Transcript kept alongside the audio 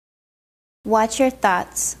Watch your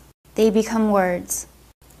thoughts, they become words.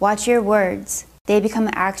 Watch your words, they become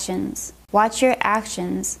actions. Watch your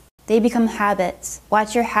actions, they become habits.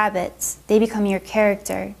 Watch your habits, they become your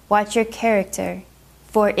character. Watch your character,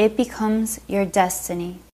 for it becomes your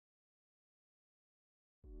destiny.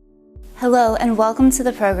 Hello and welcome to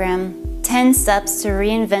the program, 10 Steps to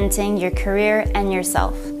Reinventing Your Career and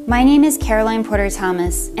Yourself. My name is Caroline Porter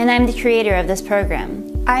Thomas, and I'm the creator of this program.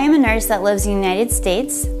 I am a nurse that lives in the United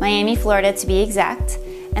States, Miami, Florida to be exact,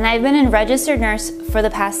 and I've been a registered nurse for the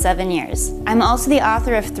past 7 years. I'm also the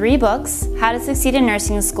author of 3 books: How to Succeed in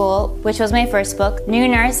Nursing School, which was my first book, New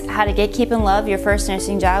Nurse, How to Get, Keep, and Love Your First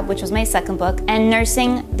Nursing Job, which was my second book, and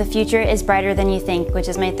Nursing, The Future is Brighter Than You Think, which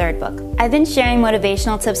is my third book. I've been sharing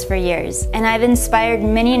motivational tips for years, and I've inspired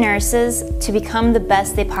many nurses to become the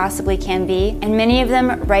best they possibly can be, and many of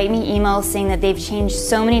them write me emails saying that they've changed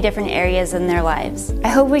so many different areas in their lives. I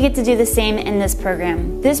hope we get to do the same in this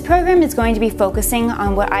program. This program is going to be focusing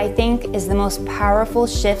on what I think is the most powerful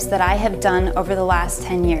shifts that I have done over the last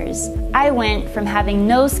 10 years. I went from having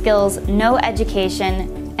no skills, no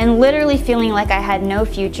education, and literally feeling like I had no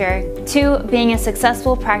future, to being a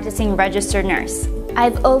successful practicing registered nurse.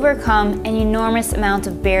 I've overcome an enormous amount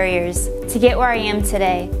of barriers to get where I am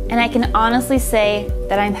today, and I can honestly say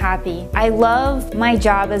that I'm happy. I love my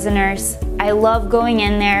job as a nurse. I love going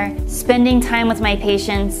in there, spending time with my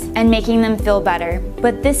patients, and making them feel better.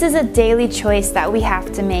 But this is a daily choice that we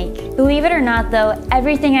have to make. Believe it or not though,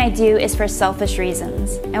 everything I do is for selfish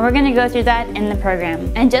reasons, and we're gonna go through that in the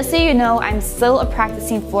program. And just so you know, I'm still a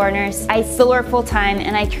practicing floor nurse. I still work full time,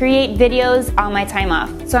 and I create videos on my time off.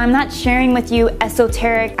 So I'm not sharing with you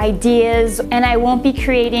esoteric ideas, and I won't be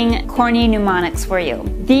creating corny mnemonics for you.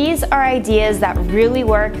 These are ideas that really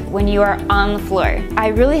work when you are on the floor. I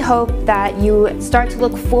really hope that you start to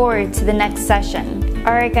look forward to the next session.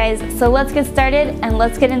 Alright guys, so let's get started and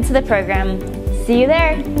let's get into the program. See you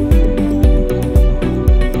there!